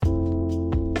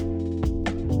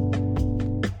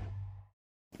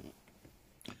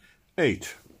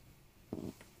8.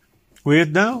 We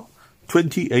had now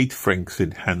 28 francs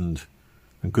in hand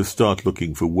and could start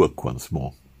looking for work once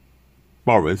more.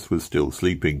 Boris was still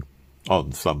sleeping,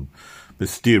 on some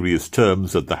mysterious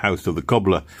terms at the house of the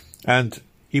cobbler, and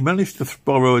he managed to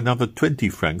borrow another 20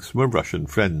 francs from a Russian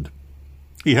friend.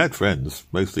 He had friends,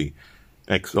 mostly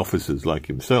ex-officers like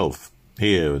himself,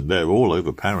 here and there all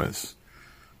over Paris.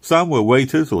 Some were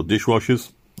waiters or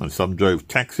dishwashers, and some drove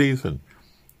taxis, and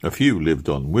a few lived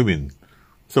on women.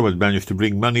 Some had managed to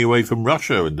bring money away from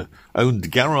Russia and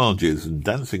owned garages and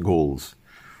dancing halls.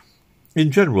 In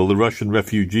general, the Russian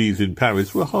refugees in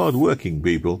Paris were hard-working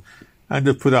people and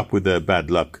have put up with their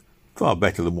bad luck far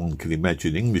better than one can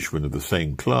imagine Englishmen of the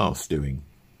same class doing.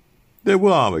 There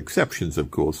were exceptions,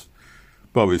 of course.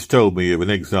 Boris told me of an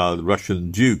exiled Russian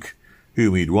duke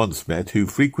whom he'd once met, who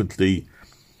frequently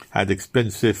had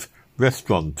expensive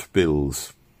restaurant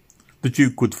bills. The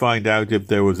duke would find out if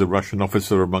there was a Russian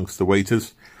officer amongst the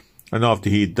waiters, and after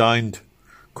he had dined,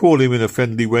 call him in a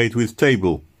friendly way to his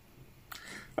table.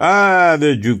 "Ah,"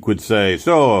 the duke would say,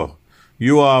 "so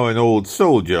you are an old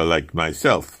soldier like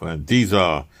myself, and these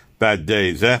are bad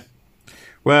days, eh?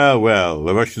 Well, well,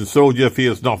 the Russian soldier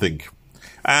fears nothing.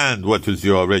 And what was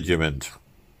your regiment?"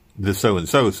 "The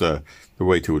so-and-so, sir," the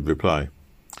waiter would reply.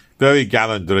 "Very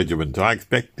gallant regiment. I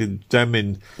expected them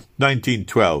in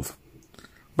 1912.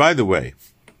 By the way,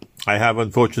 I have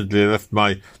unfortunately left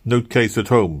my note-case at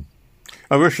home.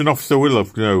 A Russian officer will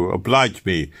oblige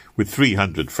me with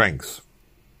 300 francs.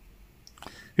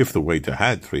 If the waiter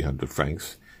had 300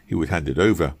 francs, he would hand it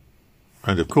over,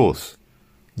 and, of course,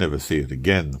 never see it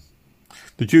again.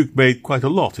 The duke made quite a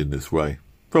lot in this way.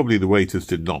 Probably the waiters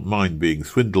did not mind being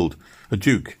swindled. A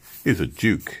duke is a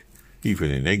duke, even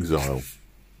in exile.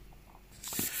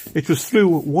 It was through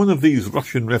one of these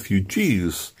Russian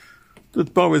refugees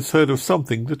that Boris heard of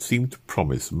something that seemed to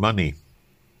promise money.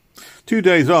 2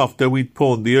 days after we'd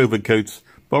pawned the overcoats,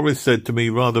 Boris said to me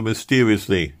rather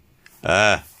mysteriously,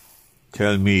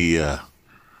 "Tell me,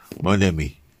 mon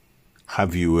ami,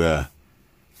 have you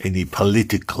any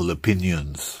political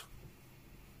opinions?"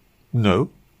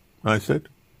 "No," I said.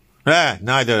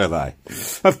 Neither have I.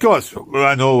 Of course,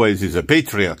 one always is a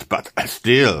patriot, but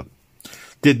still.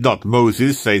 Did not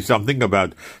Moses say something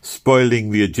about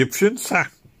spoiling the Egyptians?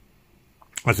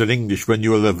 As an Englishman, you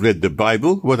will have read the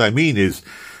Bible. What I mean is,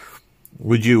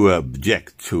 would you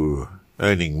object to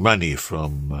earning money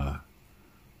from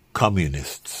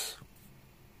communists?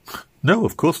 No,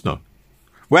 of course not.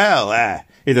 Well,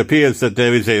 it appears that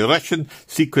there is a Russian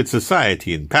secret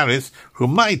society in Paris who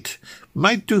might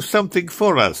do something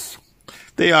for us.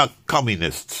 They are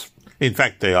communists. In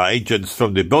fact, they are agents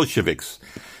from the Bolsheviks.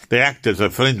 They act as a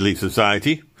friendly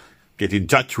society, get in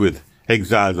touch with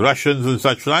exiled Russians and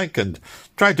such like, and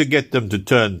try to get them to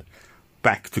turn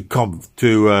back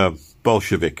to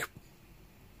Bolshevik.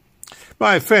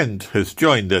 My friend has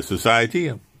joined their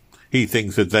society. He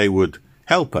thinks that they would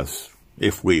help us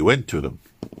if we went to them.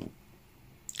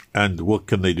 And what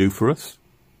can they do for us?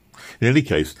 In any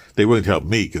case, they won't help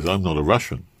me because I'm not a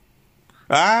Russian.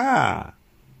 That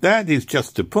is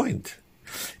just the point.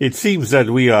 It seems that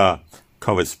we are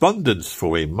correspondents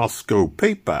for a Moscow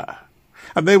paper,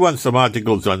 and they want some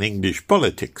articles on English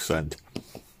politics, and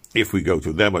if we go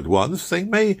to them at once, they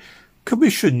may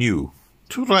commission you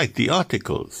to write the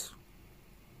articles.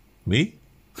 Me?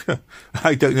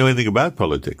 I don't know anything about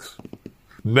politics.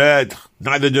 But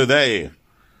neither do they.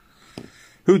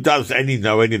 Who does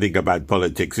know anything about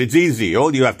politics? It's easy.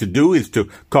 All you have to do is to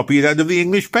copy it out of the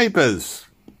English papers.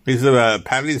 Is there a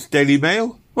Paris Daily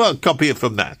Mail? Well, copy it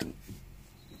from that.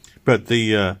 But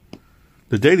the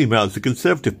Daily Mail is a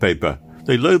conservative paper.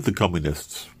 They loathe the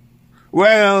communists.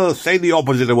 Well, say the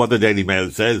opposite of what the Daily Mail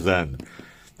says, then.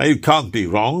 Now, you can't be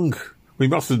wrong. We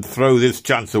mustn't throw this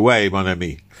chance away, mon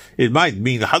ami. It might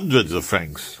mean hundreds of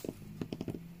francs.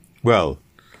 Well,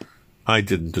 I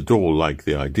didn't at all like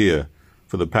the idea,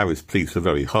 for the Paris police are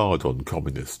very hard on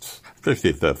communists, especially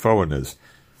if they're foreigners,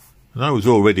 and I was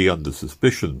already under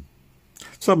suspicion.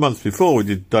 Some months before, a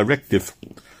detective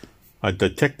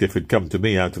had come to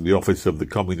me out of the office of the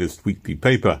Communist weekly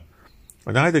paper,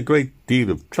 and I had a great deal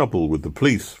of trouble with the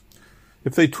police.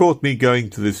 If they caught me going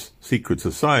to this secret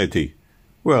society,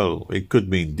 well, it could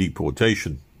mean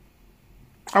deportation.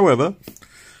 However,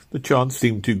 the chance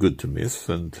seemed too good to miss,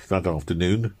 and that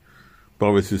afternoon,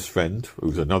 Boris's friend, who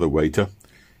was another waiter,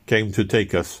 came to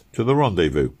take us to the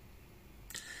rendezvous.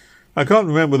 I can't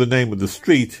remember the name of the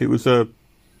street. It was a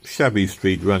shabby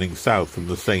street running south from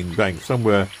the Seine bank,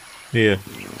 somewhere near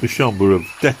the Chamber of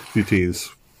Deputies.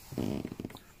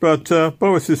 But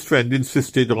Boris's friend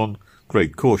insisted on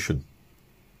great caution.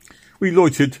 We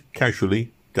loitered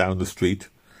casually down the street,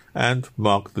 and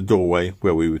marked the doorway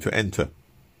where we were to enter.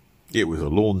 It was a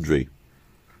laundry,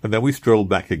 and then we strolled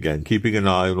back again, keeping an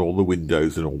eye on all the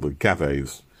windows and all the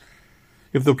cafes.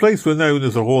 If the place were known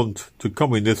as a haunt to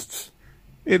communists,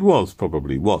 it was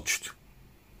probably watched,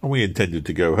 and we intended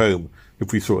to go home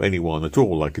if we saw anyone at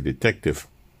all like a detective.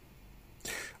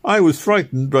 I was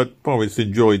frightened, but Boris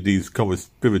enjoyed these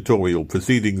conspiratorial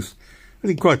proceedings, and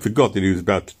he quite forgot that he was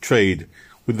about to trade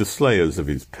with the slayers of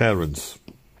his parents.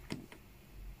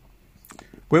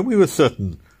 When we were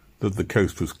certain that the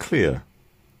coast was clear,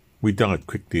 we dived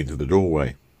quickly into the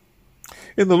doorway.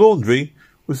 In the laundry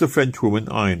was a French woman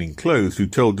ironing clothes who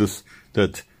told us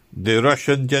that the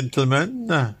Russian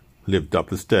gentleman lived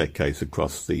up a staircase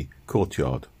across the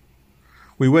courtyard.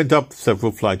 We went up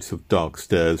several flights of dark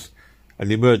stairs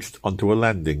and emerged onto a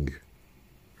landing.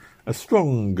 A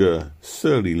strong,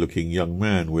 surly-looking young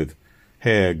man with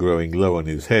hair growing low on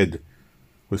his head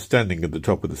was standing at the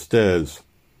top of the stairs.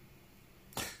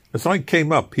 As I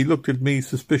came up, he looked at me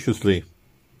suspiciously,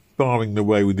 barring the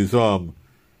way with his arm,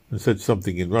 and said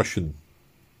something in Russian.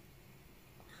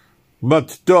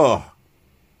 "Mat da,"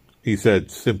 he said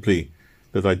simply,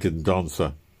 that I didn't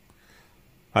answer.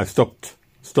 I stopped,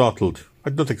 startled.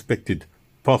 I'd not expected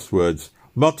passwords.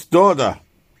 "Mat da,"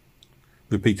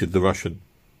 repeated the Russian.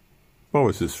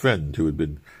 Boris's friend, who had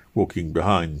been walking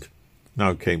behind,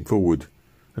 now came forward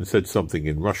and said something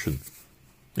in Russian,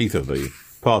 either the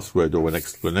password or an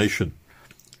explanation,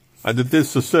 and at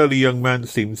this the surly young man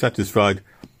seemed satisfied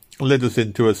and led us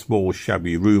into a small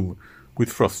shabby room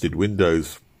with frosted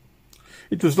windows.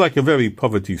 It was like a very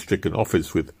poverty-stricken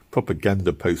office with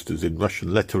propaganda posters in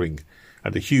Russian lettering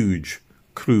and a huge,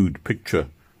 crude picture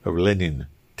of Lenin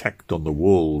tacked on the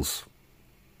walls.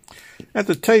 At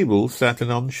the table sat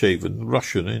an unshaven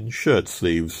Russian in shirt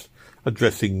sleeves,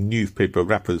 addressing newspaper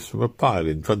wrappers from a pile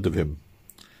in front of him.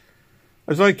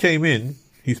 As I came in,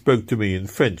 he spoke to me in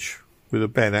French, with a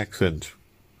bad accent.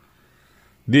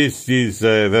 "This is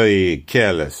very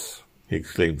careless," he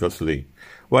exclaimed fussily.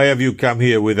 "Why have you come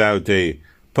here without a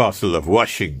parcel of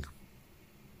washing?"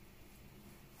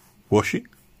 "Washing?"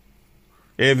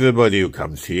 "Everybody who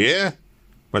comes here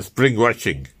must bring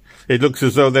washing. It looks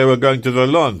as though they were going to the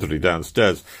laundry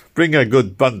downstairs. Bring a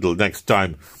good bundle next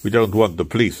time. We don't want the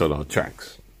police on our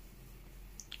tracks."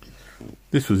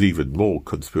 This was even more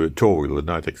conspiratorial than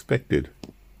I'd expected.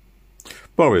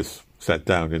 Boris sat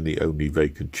down in the only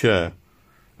vacant chair,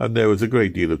 and there was a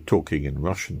great deal of talking in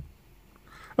Russian.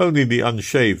 Only the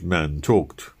unshaved man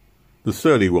talked. The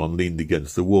surly one leaned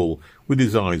against the wall, with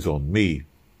his eyes on me,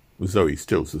 as though he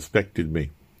still suspected me.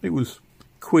 It was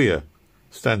queer,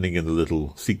 standing in the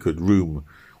little secret room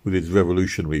with its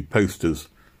revolutionary posters,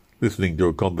 listening to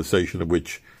a conversation of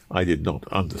which I did not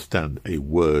understand a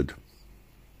word.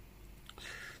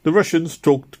 The Russians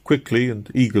talked quickly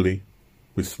and eagerly,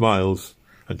 with smiles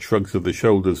and shrugs of the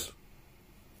shoulders.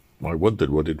 I wondered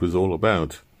what it was all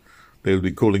about. They would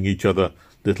be calling each other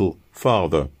Little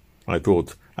Father, I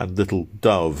thought, and Little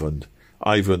Dove, and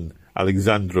Ivan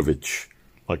Alexandrovich,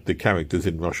 like the characters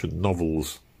in Russian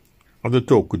novels, and the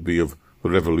talk would be of the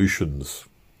revolutions.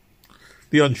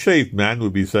 The unshaved man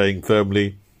would be saying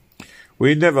firmly,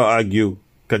 "We never argue.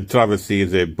 Controversy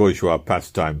is a bourgeois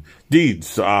pastime.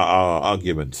 Deeds are our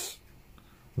arguments."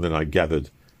 And then I gathered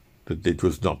that it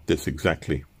was not this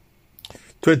exactly.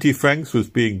 20 francs was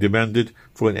being demanded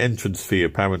for an entrance fee,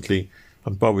 apparently,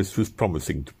 and Boris was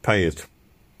promising to pay it.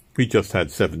 We just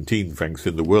had 17 francs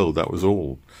in the world, that was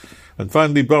all. And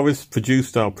finally Boris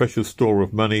produced our precious store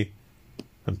of money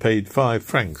and paid 5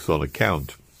 francs on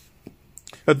account.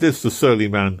 At this the surly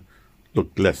man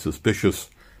looked less suspicious,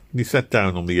 and he sat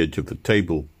down on the edge of the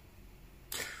table.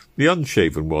 The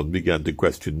unshaven one began to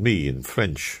question me in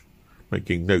French,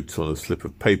 making notes on a slip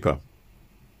of paper.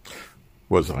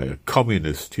 Was I a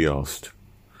communist, he asked.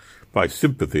 By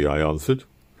sympathy, I answered.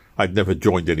 I'd never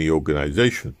joined any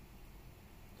organisation.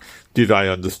 Did I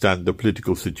understand the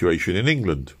political situation in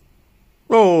England?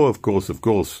 Oh, of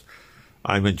course.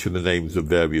 I mentioned the names of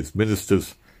various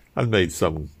ministers and made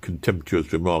some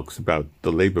contemptuous remarks about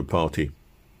the Labour Party.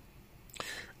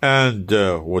 And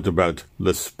what about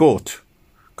Le Sport?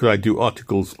 Could I do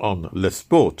articles on Le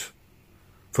Sport?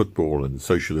 Football and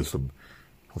socialism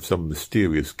have some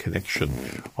mysterious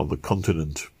connection on the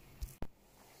continent.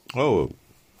 Oh,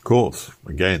 of course,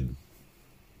 again.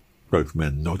 Both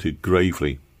men nodded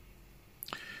gravely.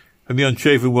 And the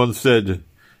unshaven one said,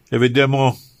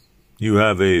 Évidemment, you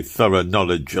have a thorough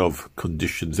knowledge of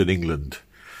conditions in England.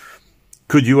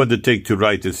 Could you undertake to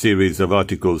write a series of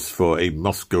articles for a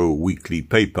Moscow weekly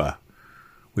paper?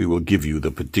 We will give you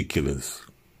the particulars.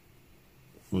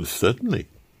 Well, certainly.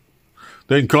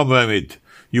 Then, comrade,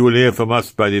 You will hear from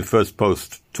us by the first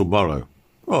post tomorrow,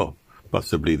 or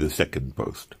possibly the second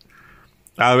post.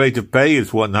 Our rate of pay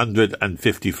is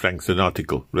 150 francs an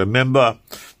article. Remember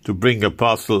to bring a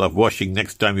parcel of washing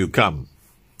next time you come.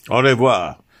 Au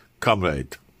revoir,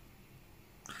 comrade.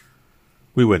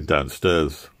 We went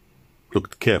downstairs,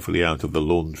 looked carefully out of the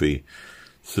laundry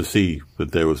to see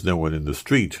that there was no one in the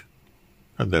street,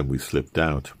 and then we slipped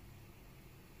out.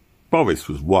 Boris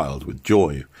was wild with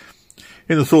joy.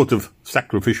 In a sort of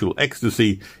sacrificial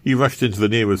ecstasy, he rushed into the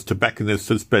nearest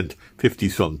tobacconist and spent 50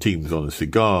 centimes on a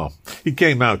cigar. He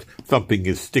came out, thumping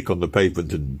his stick on the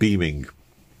pavement and beaming.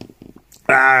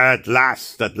 At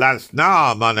last,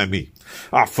 now, mon ami,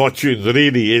 our fortune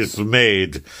really is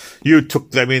made. You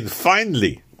took them in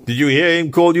finely. Did you hear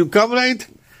him call you comrade?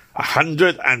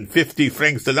 150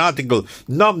 francs an article.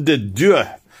 Nom de Dieu!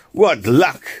 What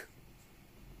luck!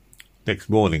 Next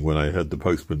morning, when I heard the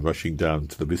postman rushing down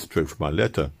to the bistro for my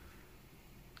letter,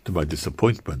 to my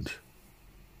disappointment,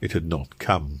 it had not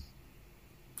come.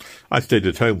 I stayed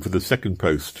at home for the second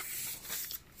post.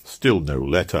 Still no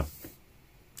letter.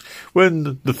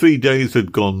 When the 3 days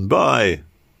had gone by,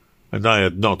 and I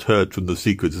had not heard from the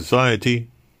secret society,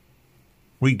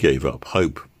 we gave up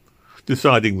hope,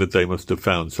 deciding that they must have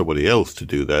found somebody else to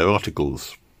do their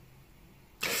articles.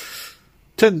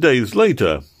 10 days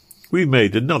later, we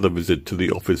made another visit to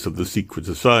the office of the secret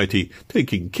society,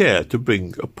 taking care to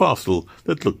bring a parcel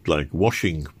that looked like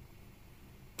washing.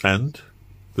 And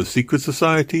the secret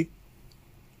society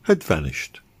had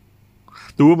vanished.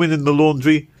 The woman in the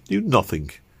laundry knew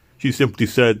nothing. She simply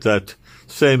said that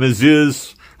ces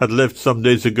messieurs had left some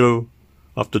days ago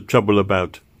after trouble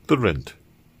about the rent.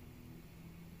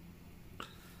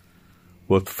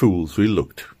 What fools we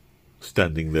looked,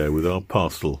 standing there with our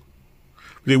parcel.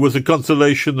 But it was a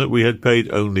consolation that we had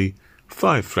paid only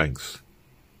 5 francs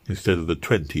instead of the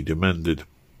 20 demanded.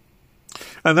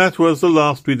 And that was the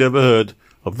last we'd ever heard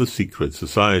of the secret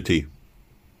society.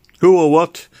 Who or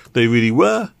what they really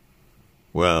were?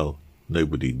 Well,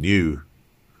 nobody knew.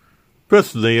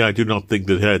 Personally, I do not think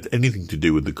they had anything to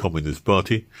do with the Communist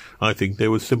Party. I think they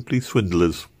were simply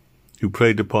swindlers who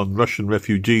preyed upon Russian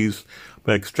refugees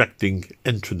by extracting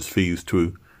entrance fees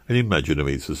to an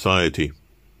imaginary society.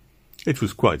 It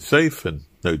was quite safe, and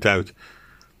no doubt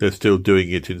they're still doing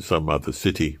it in some other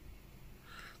city.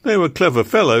 They were clever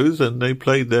fellows, and they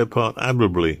played their part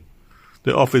admirably.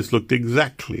 Their office looked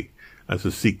exactly as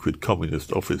a secret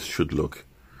communist office should look.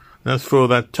 And as for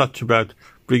that touch about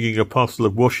bringing a parcel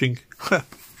of washing,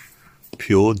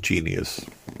 pure genius.